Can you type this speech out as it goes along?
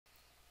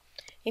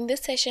In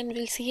this session,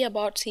 we'll see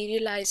about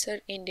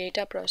serializer in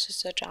data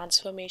processor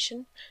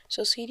transformation.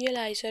 So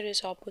serializer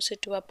is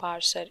opposite to a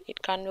parser.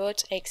 It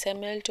converts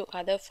XML to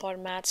other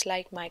formats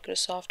like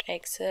Microsoft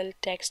Excel,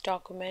 text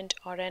document,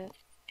 or an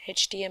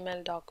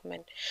HTML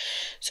document.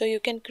 So you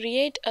can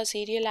create a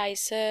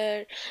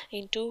serializer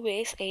in two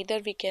ways. Either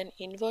we can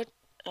invert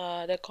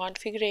the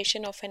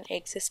configuration of an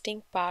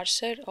existing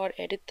parser or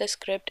edit the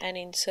script and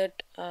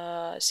insert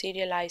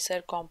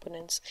serializer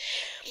components.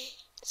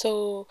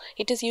 So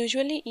it is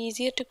usually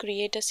easier to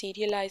create a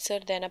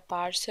serializer than a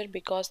parser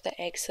because the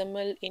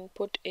XML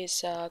input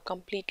is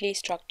completely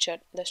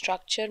structured. The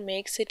structure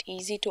makes it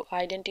easy to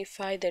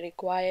identify the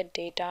required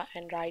data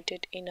and write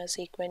it in a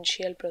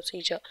sequential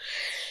procedure.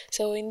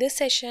 So in this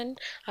session,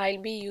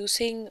 I'll be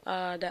using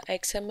the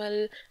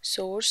XML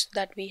source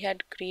that we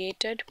had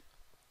created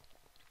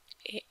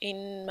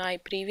in my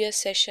previous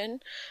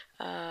session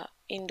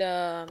in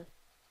the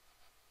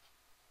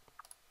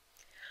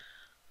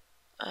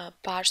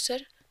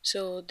parser.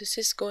 So this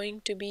is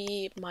going to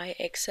be my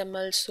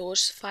XML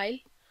source file,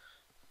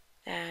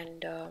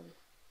 and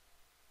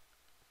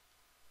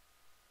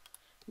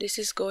this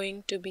is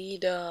going to be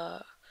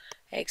the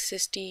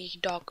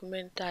XST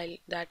document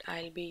that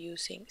I'll be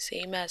using,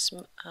 same as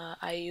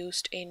I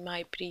used in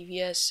my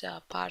previous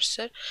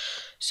parser.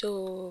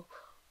 So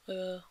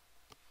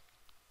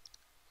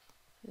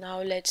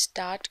now let's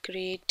start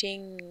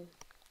creating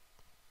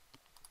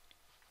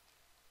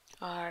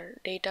our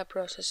data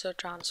processor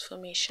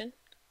transformation.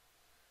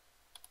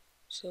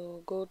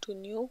 So go to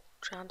new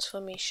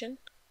transformation,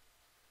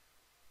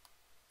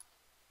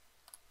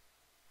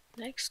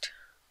 next.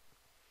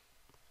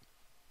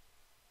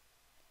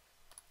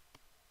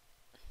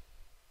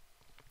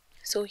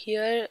 So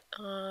here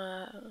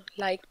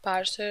like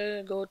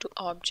parser, go to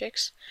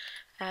objects,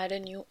 add a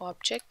new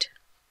object.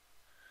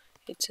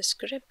 It's a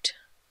script.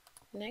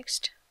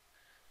 Next.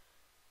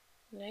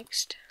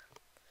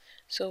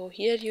 So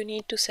here you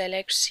need to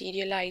select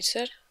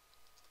serializer.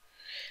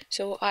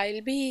 So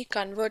I'll be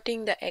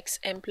converting the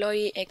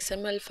employee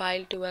XML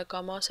file to a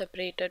comma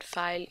separated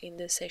file in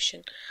this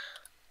session.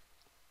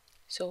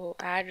 So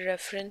add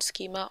reference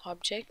schema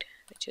object,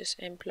 which is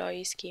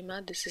employee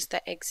schema. This is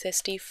the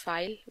XST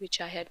file which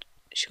I had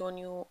shown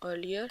you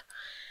earlier,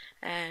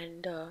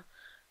 and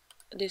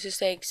this is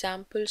the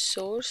example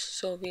source.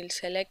 So we'll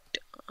select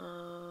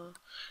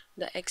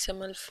the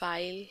XML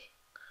file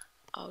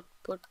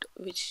output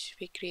which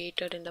we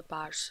created in the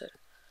parser.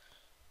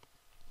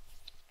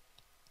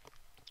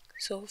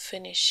 So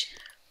finish.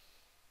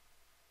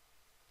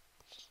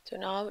 So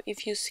now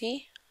if you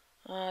see,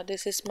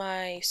 this is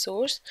my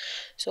source.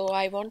 So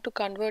I want to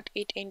convert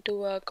it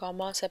into a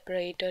comma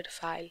separated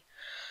file.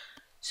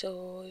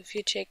 So if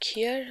you check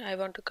here, I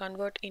want to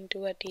convert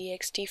into a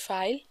txt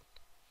file.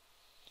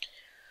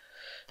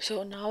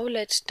 So now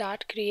let's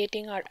start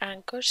creating our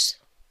anchors.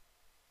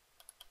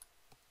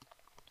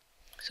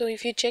 So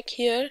if you check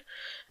here,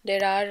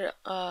 there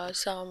are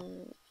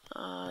some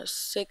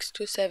 6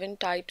 to 7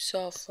 types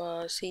of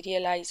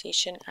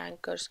serialization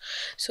anchors.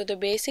 So the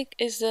basic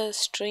is the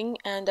string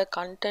and the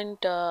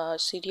content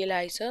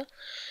serializer.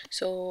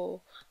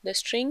 So the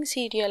string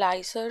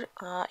serializer,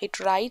 it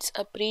writes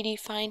a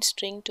predefined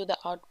string to the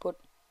output.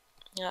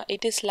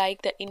 It is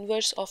like the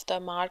inverse of the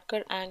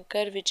marker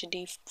anchor, which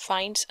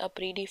defines a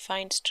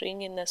predefined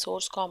string in the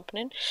source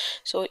component.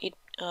 So it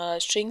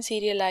string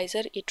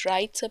serializer, it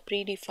writes a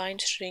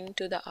predefined string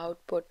to the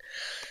output.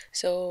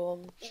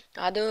 So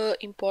other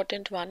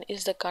important one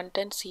is the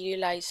content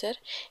serializer.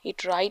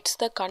 It writes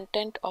the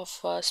content of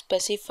a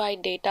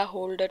specified data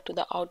holder to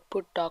the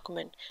output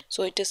document.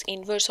 So it is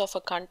inverse of a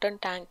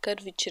content anchor,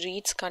 which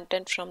reads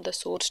content from the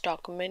source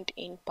document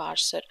in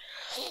parser.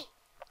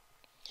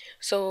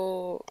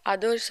 So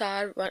others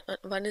are,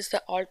 one is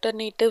the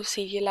alternative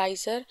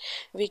serializer,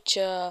 which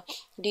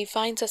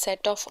defines a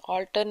set of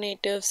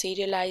alternative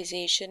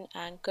serialization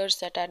anchors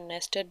that are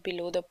nested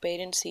below the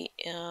parent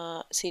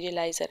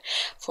serializer.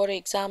 For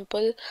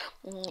example,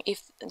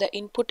 if the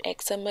input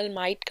XML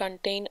might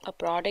contain a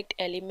product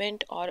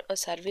element or a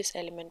service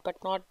element,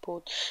 but not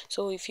both.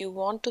 So if you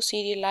want to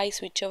serialize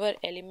whichever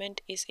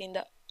element is in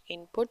the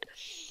input,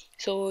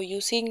 so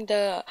using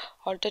the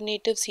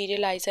alternative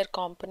serializer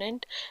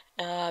component,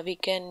 we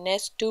can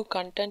nest two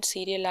content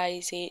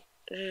serialization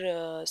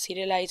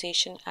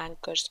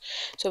anchors.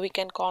 So we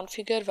can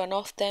configure one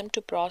of them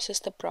to process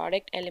the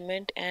product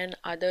element and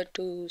other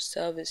to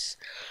service.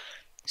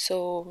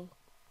 So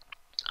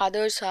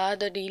others are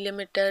the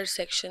delimiter,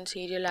 section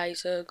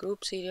serializer,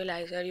 group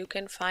serializer. You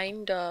can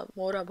find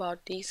more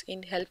about these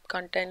in help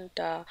content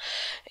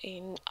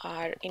in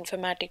our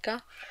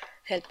Informatica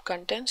help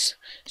contents.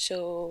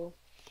 So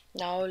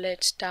now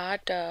let's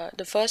start.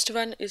 The first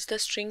one is the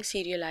string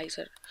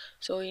serializer.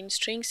 So in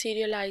string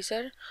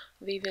serializer,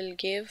 we will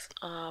give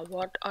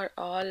what are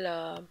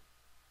all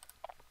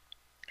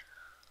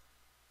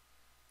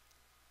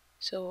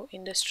so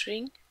in the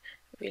string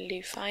we'll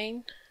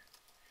define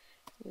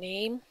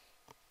name,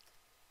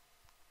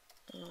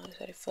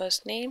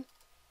 first name,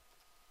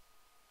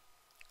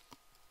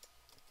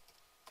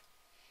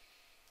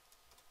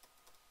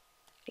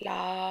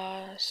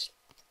 last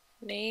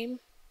name,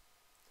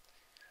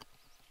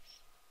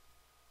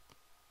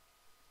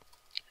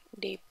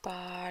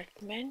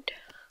 department,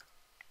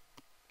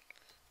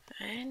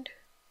 and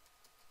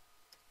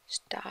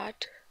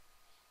start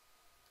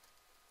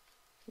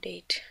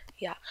date.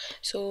 Yeah,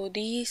 so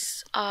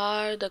these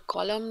are the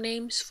column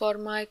names for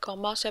my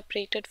comma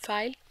separated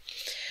file.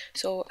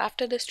 So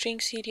after the string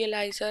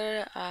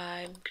serializer,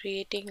 I'm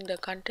creating the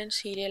content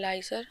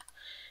serializer,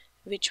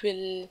 which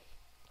will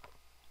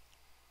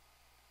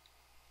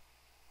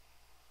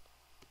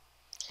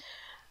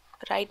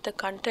write the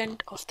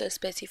content of the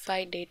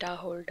specified data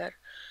holder.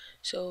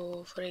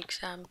 So for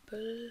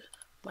example,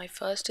 my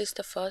first is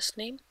the first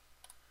name.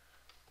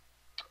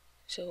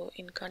 So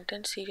in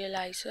content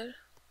serializer,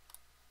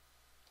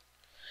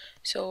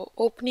 so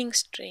opening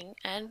string,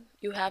 and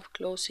you have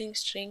closing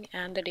string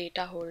and the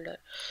data holder.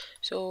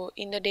 So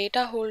in the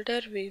data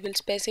holder we will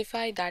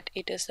specify that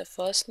it is the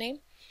first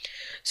name.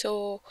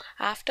 So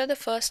after the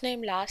first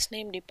name, last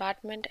name,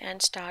 department,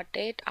 and start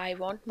date, I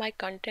want my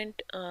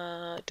content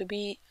to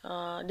be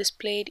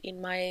displayed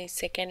in my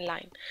second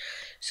line.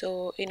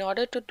 So in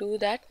order to do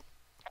that,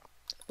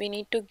 we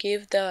need to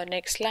give the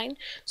next line.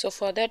 So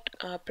for that,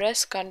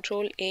 press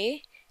Ctrl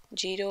A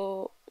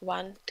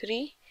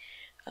 013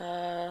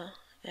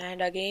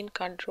 and again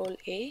Ctrl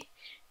A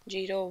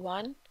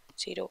 010.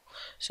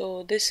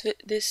 So this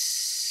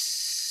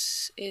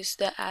is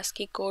the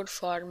ASCII code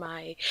for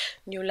my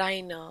new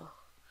line.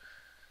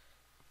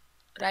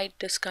 Write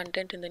this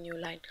content in the new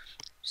line.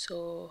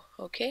 So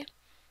okay,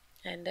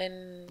 and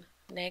then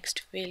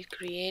next we'll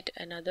create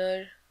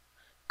another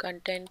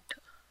content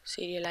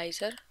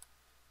serializer.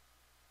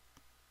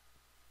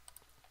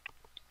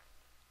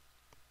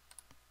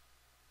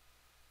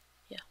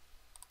 Yeah,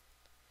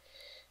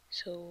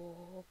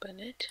 so open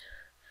it.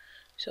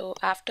 So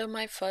after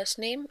my first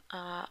name,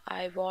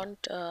 I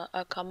want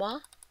a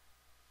comma.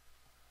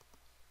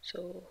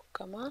 So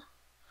comma.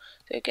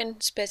 So you can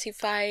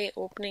specify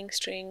opening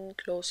string,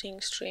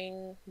 closing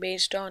string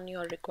based on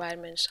your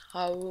requirements,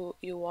 how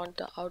you want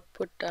the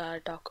output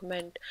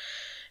document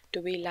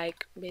to be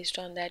like. Based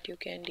on that you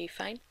can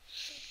define.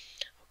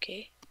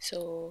 Okay,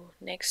 so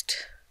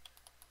next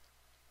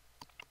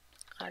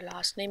our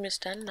last name is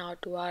done. Now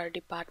to our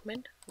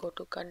department, go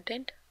to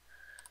content.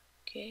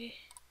 Okay,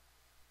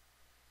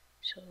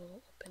 so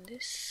open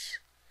this.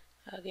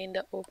 Again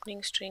the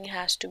opening string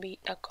has to be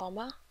a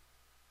comma,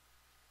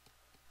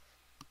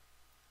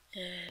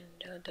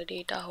 and the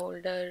data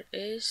holder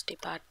is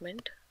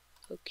department.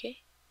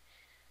 Okay,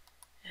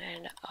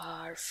 and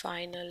our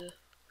final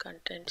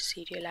content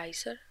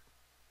serializer,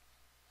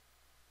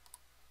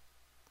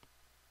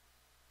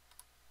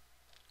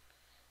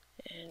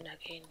 and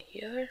again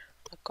here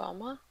a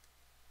comma,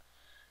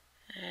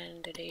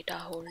 and the data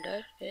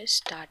holder is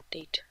start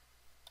date.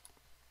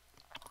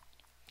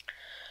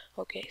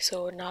 Okay,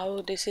 so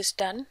now this is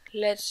done.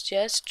 Let's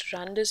just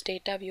run this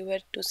data viewer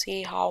to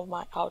see how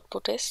my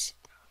output is.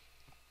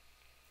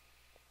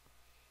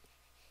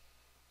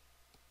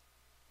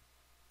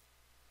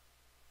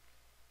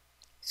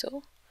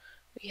 So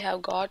we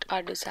have got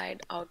our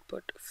desired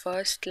output.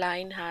 First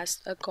line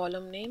has a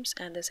column names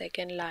and the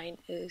second line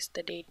is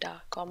the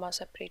data, comma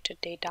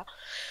separated data.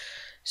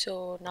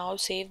 So now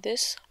save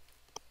this,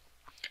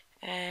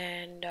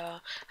 and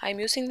I'm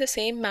using the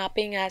same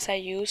mapping as I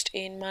used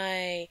in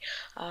my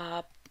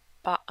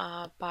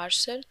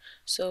parser.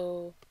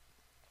 So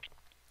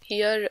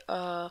here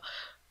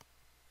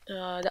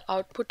the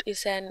output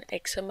is an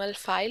XML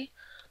file.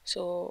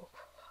 So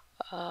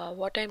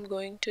what I'm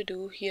going to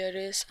do here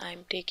is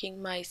I'm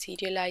taking my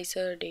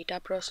serializer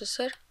data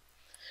processor.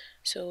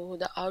 So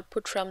the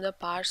output from the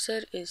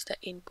parser is the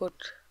input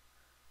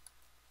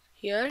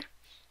here,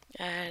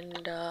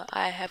 and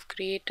I have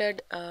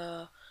created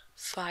a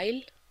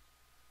file.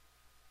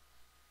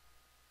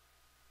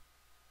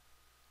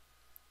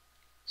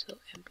 So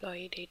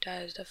employee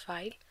data is the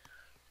file.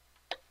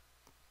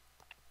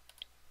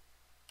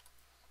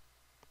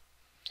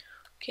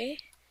 Okay,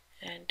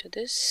 and to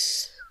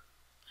this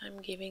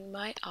I'm giving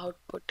my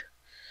output.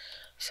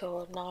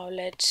 So now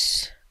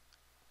let's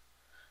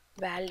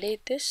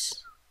validate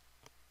this.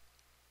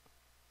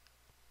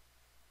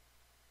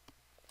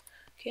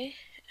 Okay,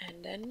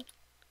 and then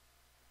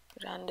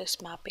run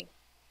this mapping.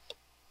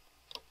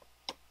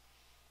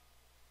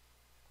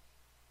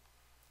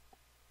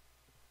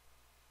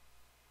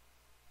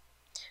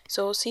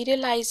 So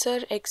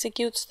serializer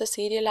executes the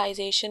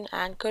serialization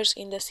anchors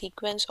in the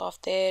sequence of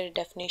their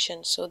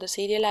definitions. So the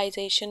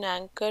serialization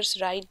anchors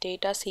write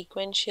data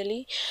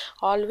sequentially,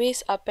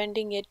 always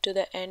appending it to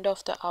the end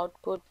of the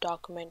output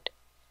document.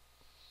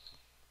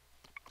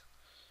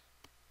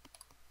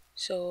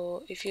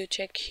 So if you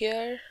check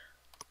here,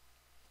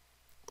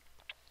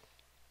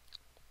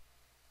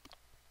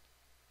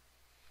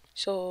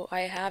 so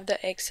I have the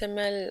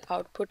XML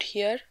output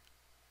here,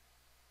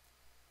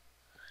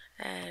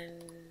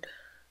 and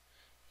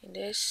in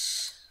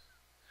this,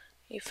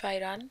 if I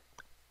run,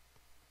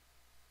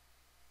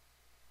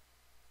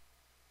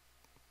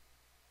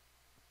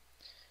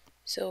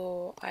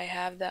 so I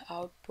have the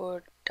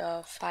output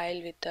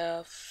file with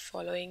the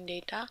following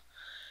data.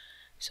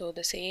 So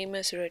the same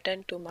is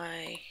written to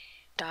my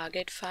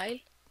target file.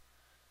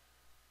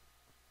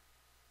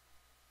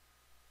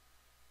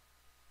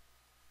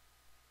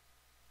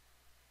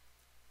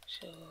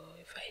 So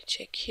if I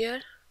check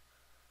here,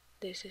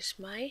 this is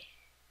my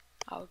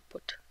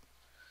output.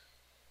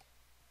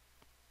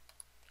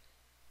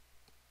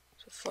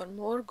 So for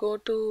more, go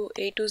to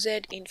a to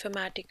z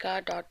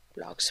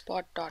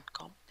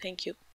informatica.blogspot.com. Thank you.